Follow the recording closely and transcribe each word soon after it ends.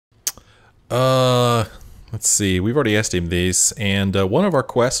Let's see. We've already asked him these, and one of our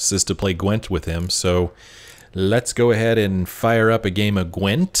quests is to play Gwent with him, so let's go ahead and fire up a game of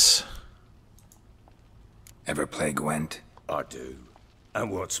Gwent. Ever play Gwent? I do.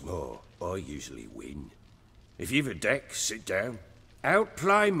 And what's more, I usually win. If you've a deck, sit down.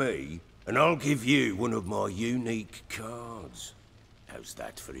 Outplay me, and I'll give you one of my unique cards. How's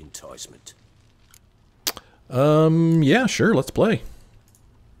that for enticement? Yeah, sure, let's play.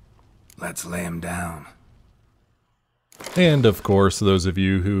 Let's lay him down. And of course, those of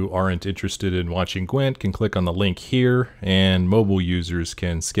you who aren't interested in watching Gwent can click on the link here, and mobile users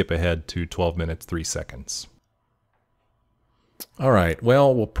can skip ahead to 12 minutes, 3 seconds. Alright,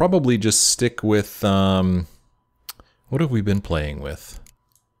 well, we'll probably just stick with, what have we been playing with?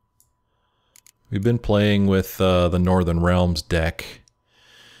 We've been playing with the Northern Realms deck.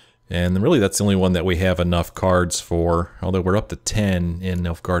 And really that's the only one that we have enough cards for, although we're up to 10 in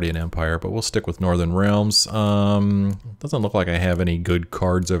Nilfgaardian Empire, but we'll stick with Northern Realms. Doesn't look like I have any good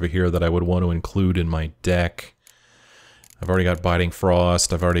cards over here that I would want to include in my deck. I've already got Biting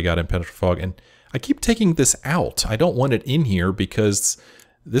Frost, I've already got Impenetrable Fog, and I keep taking this out. I don't want it in here because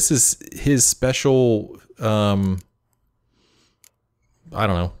this is his special, I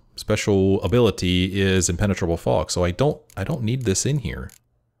don't know, special ability is Impenetrable Fog, so I don't need this in here.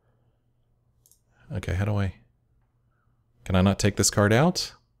 Okay, how do I... Can I not take this card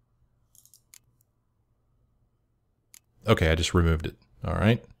out? Okay, I just removed it.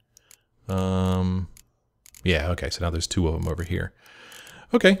 Alright. Yeah, okay, so now there's 2 of them over here.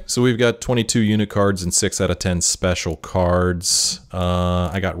 Okay, so we've got 22 unit cards and 6 out of 10 special cards.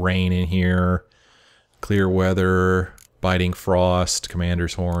 I got Rain in here, Clear Weather, Biting Frost,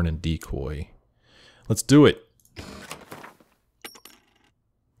 Commander's Horn, and Decoy. Let's do it!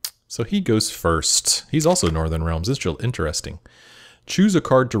 So he goes first. He's also Northern Realms. It's interesting. Choose a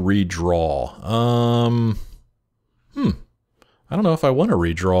card to redraw. I don't know if I want to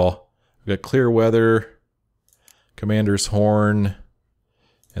redraw. I've got Clear Weather, Commander's Horn,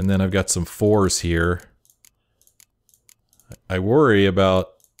 and then I've got some 4s here. I worry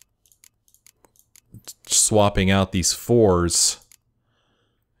about swapping out these 4s.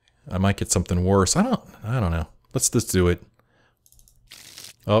 I might get something worse. I don't know. Let's just do it.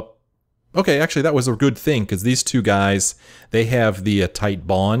 Oh. Okay, actually that was a good thing, because these 2 guys, they have the tight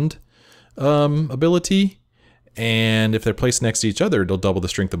bond ability, and if they're placed next to each other, it'll double the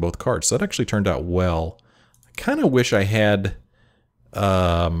strength of both cards. So that actually turned out well. I kind of wish I had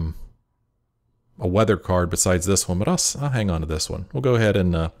a weather card besides this one, but I'll hang on to this one. We'll go ahead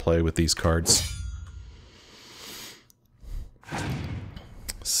and play with these cards.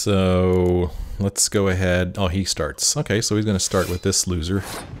 So let's go ahead. Oh, he starts. Okay, so he's going to start with this loser.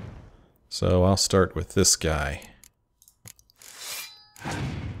 So I'll start with this guy.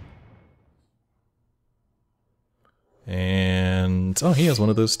 And, oh, he has one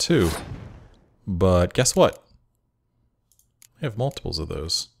of those too. But guess what? I have multiples of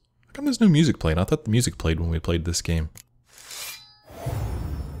those. How come there's no music playing? I thought the music played when we played this game.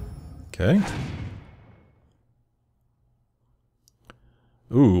 Okay.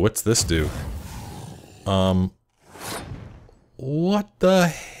 Ooh, what's this do? What the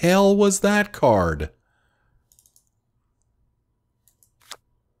hell was that card?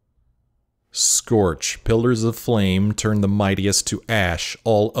 Scorch. Pillars of flame turn the mightiest to ash.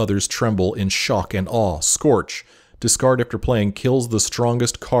 All others tremble in shock and awe. Scorch. Discard after playing kills the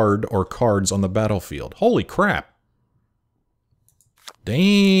strongest card or cards on the battlefield. Holy crap.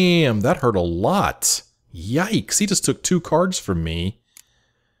 Damn, that hurt a lot. Yikes, he just took 2 cards from me.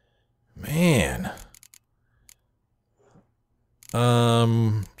 Man.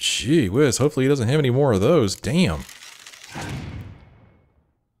 Gee whiz, hopefully he doesn't have any more of those. Damn.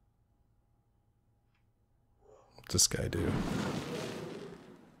 What's this guy do?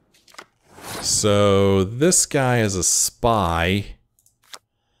 So, this guy is a spy.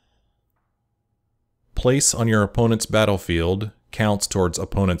 Place on your opponent's battlefield, counts towards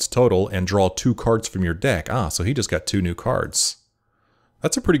opponent's total, and draw 2 cards from your deck. Ah, so he just got 2 new cards.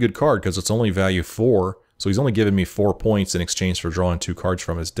 That's a pretty good card, because it's only value 4. So he's only given me 4 points in exchange for drawing 2 cards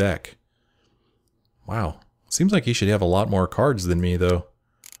from his deck. Wow. Seems like he should have a lot more cards than me, though.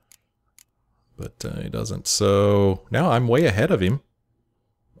 But he doesn't. So now I'm way ahead of him.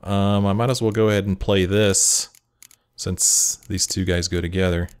 I might as well go ahead and play this, since these 2 guys go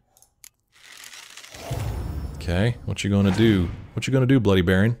together. Okay, what you gonna do? What you gonna do, Bloody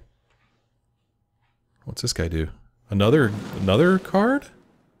Baron? What's this guy do? Another card?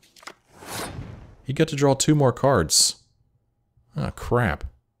 He got to draw 2 more cards. Ah, crap.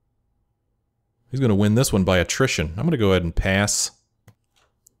 He's going to win this one by attrition. I'm going to go ahead and pass.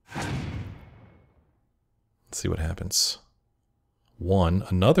 see what happens. 1.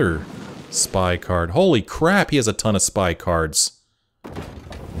 Another spy card. Holy crap, he has a ton of spy cards.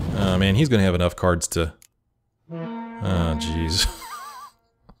 Oh man, he's gonna have enough cards to... Oh jeez.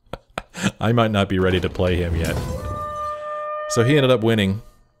 I might not be ready to play him yet. So he ended up winning.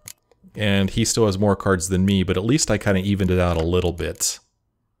 And he still has more cards than me, but at least I kind of evened it out a little bit.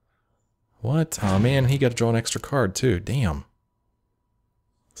 What? Oh man, he got to draw an extra card too. Damn.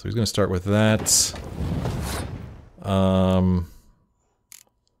 So he's gonna start with that.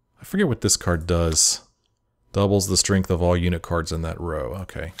 I forget what this card does. Doubles the strength of all unit cards in that row.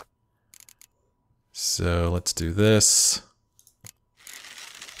 Okay. So let's do this.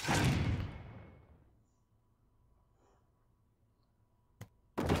 I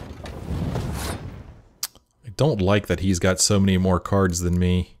don't like that he's got so many more cards than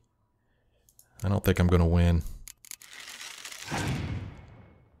me. I don't think I'm going to win.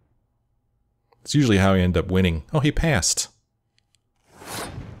 It's usually how I end up winning. Oh, he passed.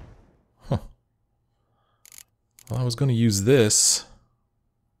 Huh. Well, I was going to use this.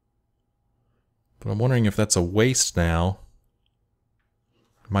 But I'm wondering if that's a waste now.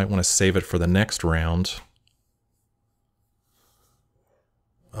 I might want to save it for the next round.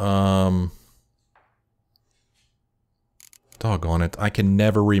 Doggone it. I can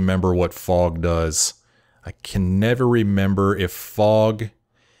never remember what fog does. I can never remember if fog...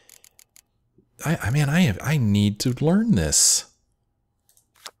 I need to learn this.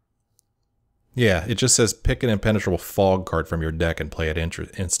 Yeah, it just says pick an impenetrable fog card from your deck and play it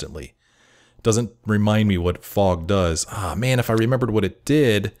instantly. Doesn't remind me what fog does. Ah, man, if I remembered what it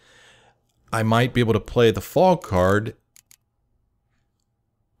did, I might be able to play the fog card.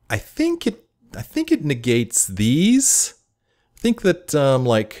 I think it negates these. I think that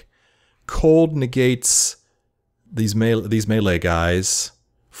like cold negates these melee guys.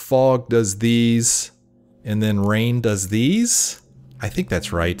 Fog does these, and then rain does these. I think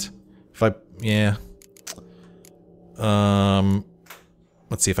that's right. Yeah.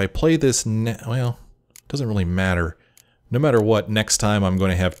 Let's see, if I play this now, well, it doesn't really matter. No matter what, next time I'm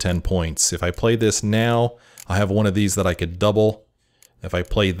going to have 10 points. If I play this now, I'll have one of these that I could double. If I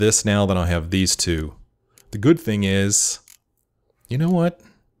play this now, then I'll have these two. The good thing is, you know what?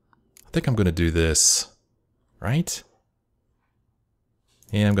 I think I'm going to do this. Right?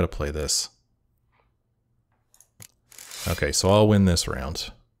 Yeah, I'm going to play this. Okay, so I'll win this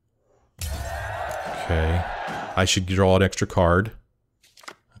round. Okay. I should draw an extra card.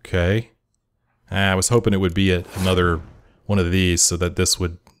 Okay. I was hoping it would be another one of these so that this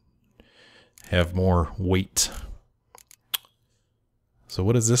would have more weight. So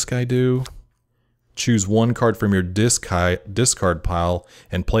what does this guy do? Choose one card from your discard pile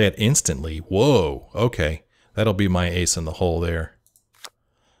and play it instantly. Whoa, okay. That'll be my ace in the hole there.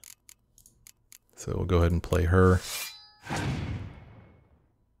 So we'll go ahead and play her.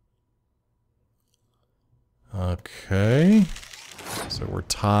 Okay. So we're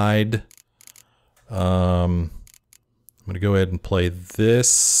tied. I'm going to go ahead and play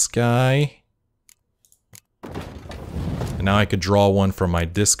this guy. And now I could draw one from my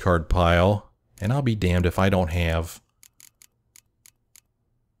discard pile. And I'll be damned if I don't have...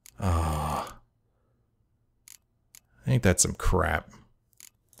 Ah. Ain't that some crap.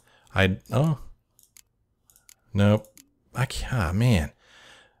 Oh. Nope. I can't, ah, man.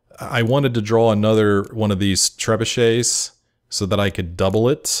 I wanted to draw another one of these trebuchets so that I could double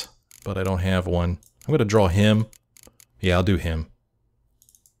it, but I don't have one. I'm going to draw him. Yeah, I'll do him.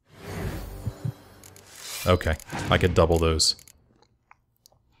 Okay, I could double those.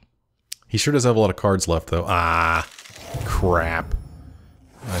 He sure does have a lot of cards left, though. Ah, crap.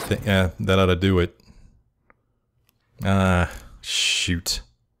 I think that ought to do it. Ah, shoot.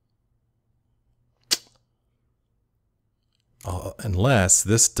 Unless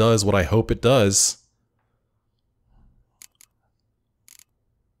this does what I hope it does.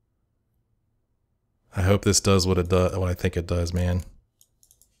 I hope this does what it does, what I think it does, man.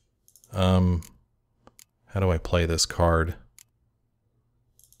 How do I play this card?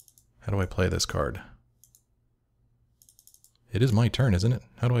 How do I play this card? It is my turn, isn't it?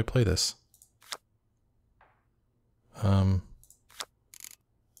 How do I play this?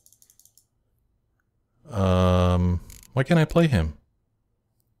 Why can't I play him?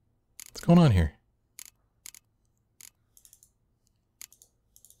 What's going on here?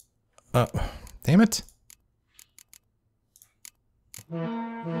 Damn it.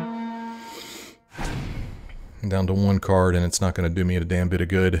 I'm down to one card and it's not going to do me a damn bit of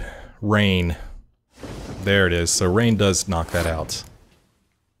good. Rain. There it is. So rain does knock that out.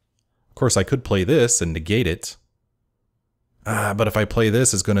 Of course, I could play this and negate it. But if I play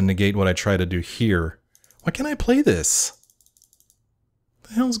this, it's going to negate what I try to do here. Why can't I play this? What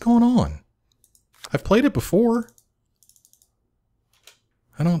the hell's going on? I've played it before.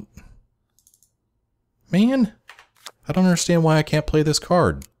 Man, I don't understand why I can't play this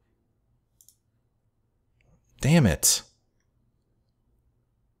card. Damn it.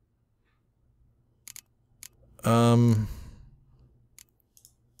 What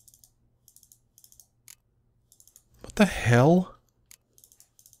the hell?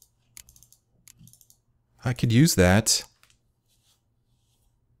 I could use that.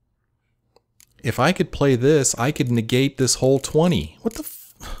 If I could play this, I could negate this whole 20. What the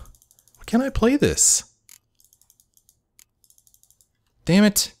f... Why can't I play this? Damn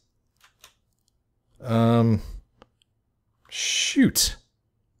it. Shoot.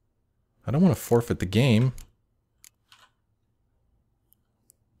 I don't want to forfeit the game.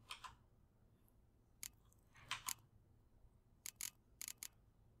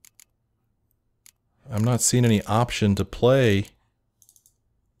 I'm not seeing any option to play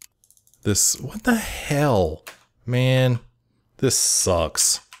this. What the hell? Man, this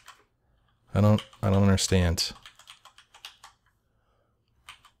sucks. I don't understand.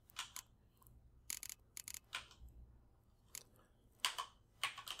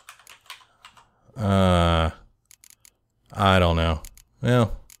 I don't know.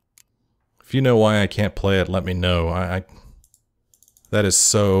 Well, if you know why I can't play it, let me know. That is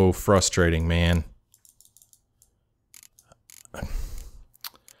so frustrating, man.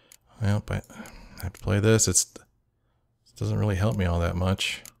 Well, but I have to play this. It doesn't really help me all that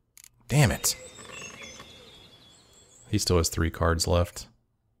much. Damn it. He still has 3 cards left.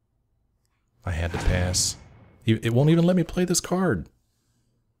 I had to pass. It won't even let me play this card.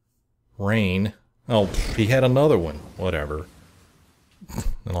 Rain. Oh, he had another one. Whatever.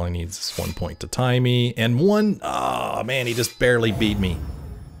 And all he needs is 1 point to tie me. And 1... Oh, man, he just barely beat me.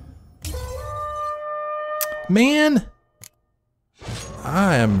 Man!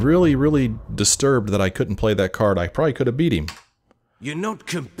 I am really, really disturbed that I couldn't play that card. I probably could have beat him. You're not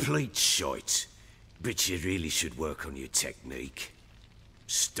complete shite, but you really should work on your technique.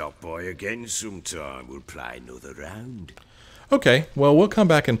 Stop by again sometime. We'll play another round. Okay, well, we'll come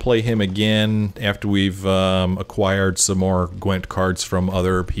back and play him again after we've acquired some more Gwent cards from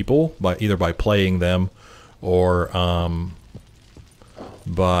other people, either by playing them or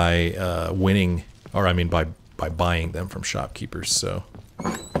by winning, or I mean by buying them from shopkeepers. So.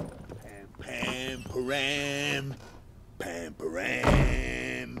 Pam-param,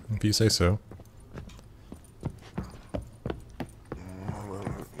 pam-param. If you say so.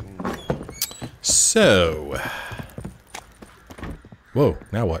 So. Whoa,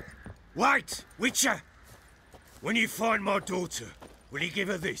 now what? Wait, Witcher! When you find my daughter, will you give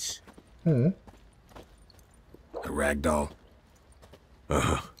her this? A ragdoll.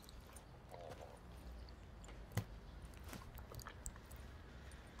 Uh-huh.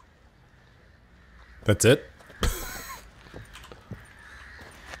 That's it?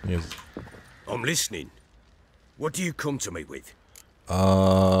 Yes. I'm listening. What do you come to me with?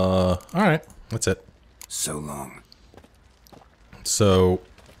 Alright, that's it. So long. So,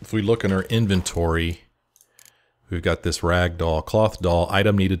 if we look in our inventory, we've got this ragdoll, cloth doll,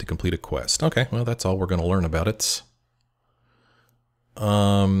 item needed to complete a quest. Okay, well, that's all we're going to learn about it.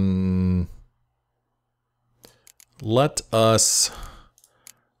 Let us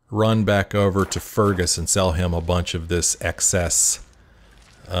run back over to Fergus and sell him a bunch of this excess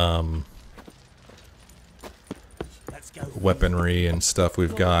weaponry and stuff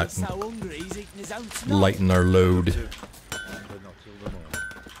we've got. Lighten our load.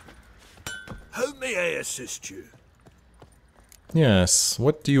 How may I assist you? Yes,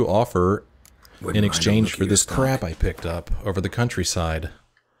 what do you offer in exchange for this stock. crap I picked up over the countryside?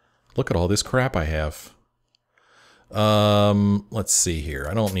 Look at all this crap I have. Let's see here.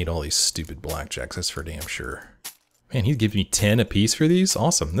 I don't need all these stupid blackjacks, that's for damn sure. Man, he'd give me 10 apiece for these?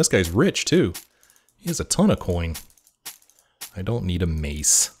 Awesome. This guy's rich, too. He has a ton of coin. I don't need a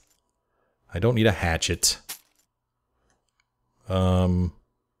mace. I don't need a hatchet. Dwarven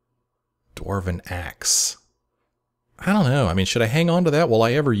axe. I don't know. I mean, should I hang on to that? Will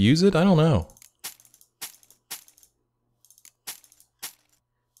I ever use it? I don't know.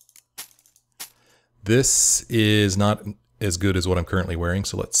 This is not as good as what I'm currently wearing,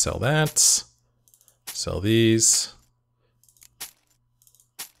 so let's sell that. Sell these.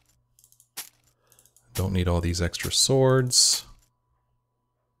 Don't need all these extra swords.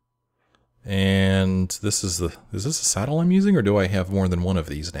 And this is is this a saddle I'm using, or do I have more than one of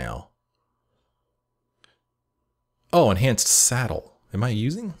these now? Oh, enhanced saddle. Am I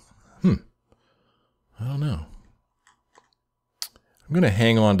using? I don't know. I'm going to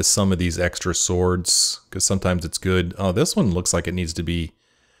hang on to some of these extra swords, because sometimes it's good. Oh, this one looks like it needs to be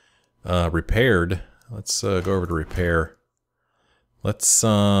repaired. Let's go over to repair. Let's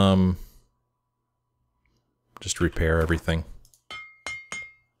just repair everything.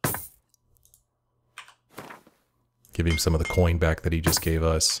 Give him some of the coin back that he just gave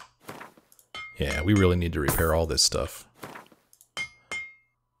us. Yeah, we really need to repair all this stuff.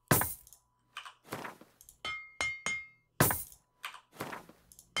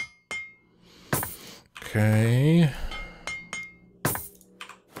 Okay.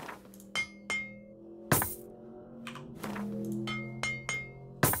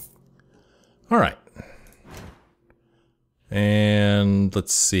 All right. And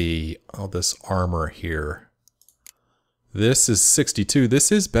let's see. Oh, this armor here. This is 62. This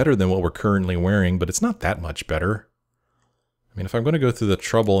is better than what we're currently wearing, but it's not that much better. I mean, if I'm going to go through the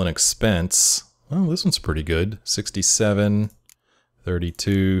trouble and expense, well, this one's pretty good. 67,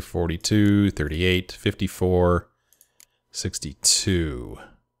 32, 42, 38, 54, 62.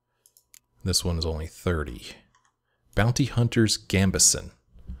 This one is only 30. Bounty Hunter's Gambeson.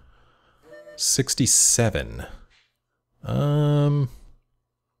 67. How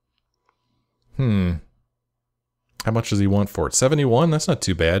much does he want for it? 71? That's not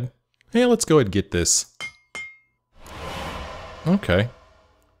too bad. Hey, let's go ahead and get this. Okay.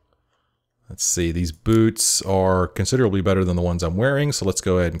 Let's see. These boots are considerably better than the ones I'm wearing, so let's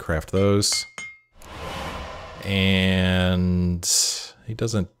go ahead and craft those. And he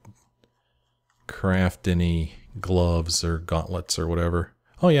doesn't craft any gloves or gauntlets or whatever.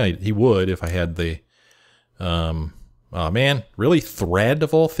 Oh yeah, he would if I had the... oh man, really? Thread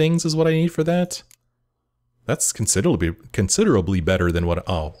of all things is what I need for that? That's considerably better than what...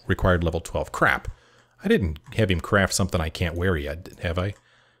 Oh, required level 12. Crap. I didn't have him craft something I can't wear yet, have I? I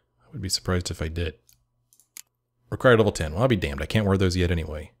would be surprised if I did. Required level 10. Well, I'll be damned. I can't wear those yet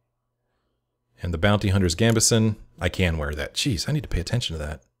anyway. And the Bounty Hunter's Gambeson, I can wear that. Jeez, I need to pay attention to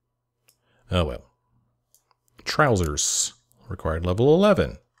that. Oh well. Trousers. Required level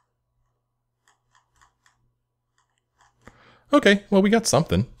 11. Okay, well we got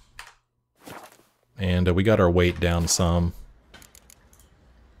something. And we got our weight down some.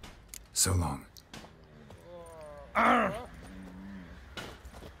 So long.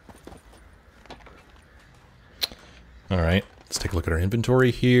 Alright, let's take a look at our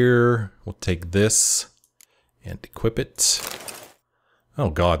inventory here. We'll take this and equip it. Oh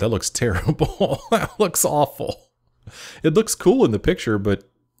god, that looks terrible. That looks awful. It looks cool in the picture, but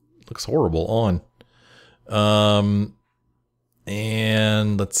it looks horrible on.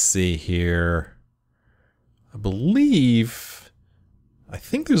 And let's see here. I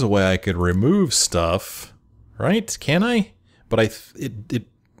think there's a way I could remove stuff, right? Can I? But I think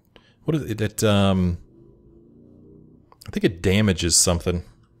it damages something.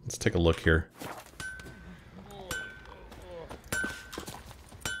 Let's take a look here.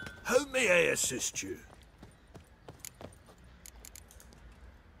 How may I assist you?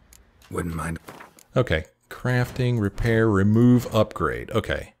 Wouldn't mind. Okay, crafting, repair, remove, upgrade.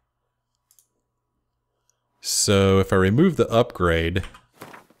 Okay. So if I remove the upgrade,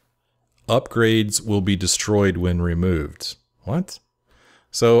 upgrades will be destroyed when removed. What?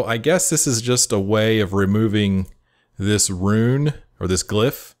 So I guess this is just a way of removing this rune, or this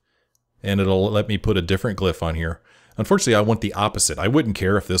glyph, and it'll let me put a different glyph on here. Unfortunately, I want the opposite. I wouldn't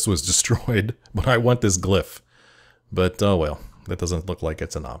care if this was destroyed, but I want this glyph. But, oh well, that doesn't look like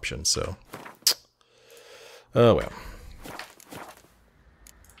it's an option, so... Oh well.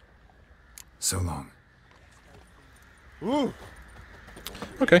 So long. Ooh.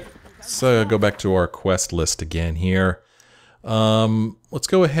 Okay, let's go back to our quest list again here. Let's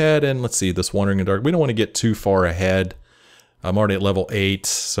go ahead and let's see, this Wandering in the Dark. We don't want to get too far ahead. I'm already at level 8,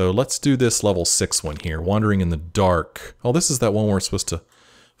 so let's do this level 6 one here. Wandering in the Dark. Oh, this is that one where we're supposed to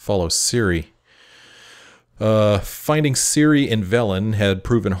follow Ciri. Finding Ciri in Velen had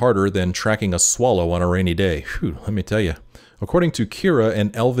proven harder than tracking a swallow on a rainy day. Whew, let me tell you. According to Keira,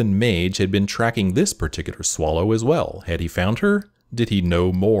 an elven mage had been tracking this particular swallow as well. Had he found her? Did he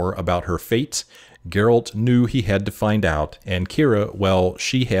know more about her fate? Geralt knew he had to find out, and Keira, well,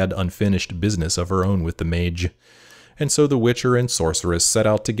 she had unfinished business of her own with the mage. And so the Witcher and Sorceress set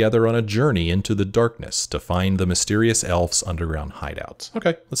out together on a journey into the darkness to find the mysterious elf's underground hideout.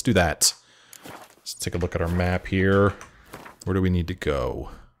 Okay, let's do that. Let's take a look at our map here. Where do we need to go?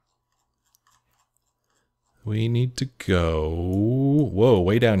 We need to go... Whoa,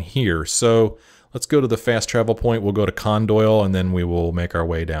 way down here. So let's go to the fast travel point. We'll go to Condoyle, and then we will make our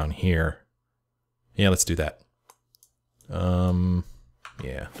way down here. Yeah, let's do that.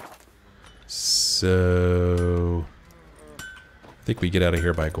 Yeah. So... I think we get out of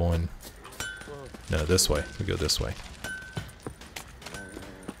here by going... No, this way. We go this way.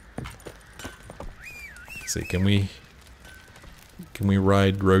 Let's see, can we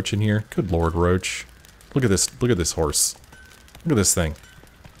ride Roach in here? Good lord, Roach. Look at this horse. Look at this thing.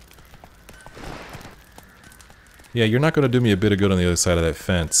 Yeah, you're not going to do me a bit of good on the other side of that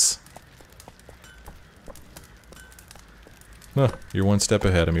fence. Huh, you're one step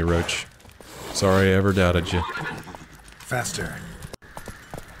ahead of me, Roach. Sorry I ever doubted you. Faster.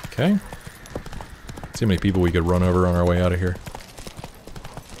 Okay. See how many people we could run over on our way out of here.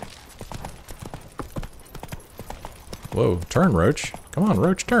 Whoa, turn, Roach. Come on,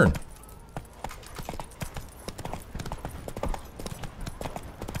 Roach, turn.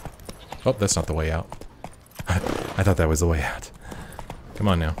 Oh, that's not the way out. I thought that was the way out. Come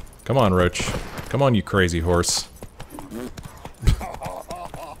on now. Come on, Roach. Come on, you crazy horse.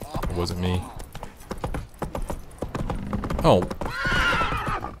 It wasn't me. Oh.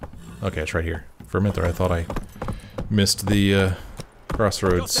 Okay, it's right here. For a minute there, I thought I missed the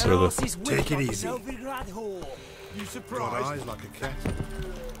crossroads or the... Take it easy. You surprised? Got eyes like a cat.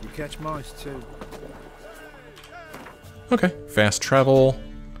 You catch mice too. Okay, fast travel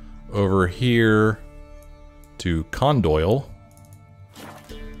over here to Condoyle.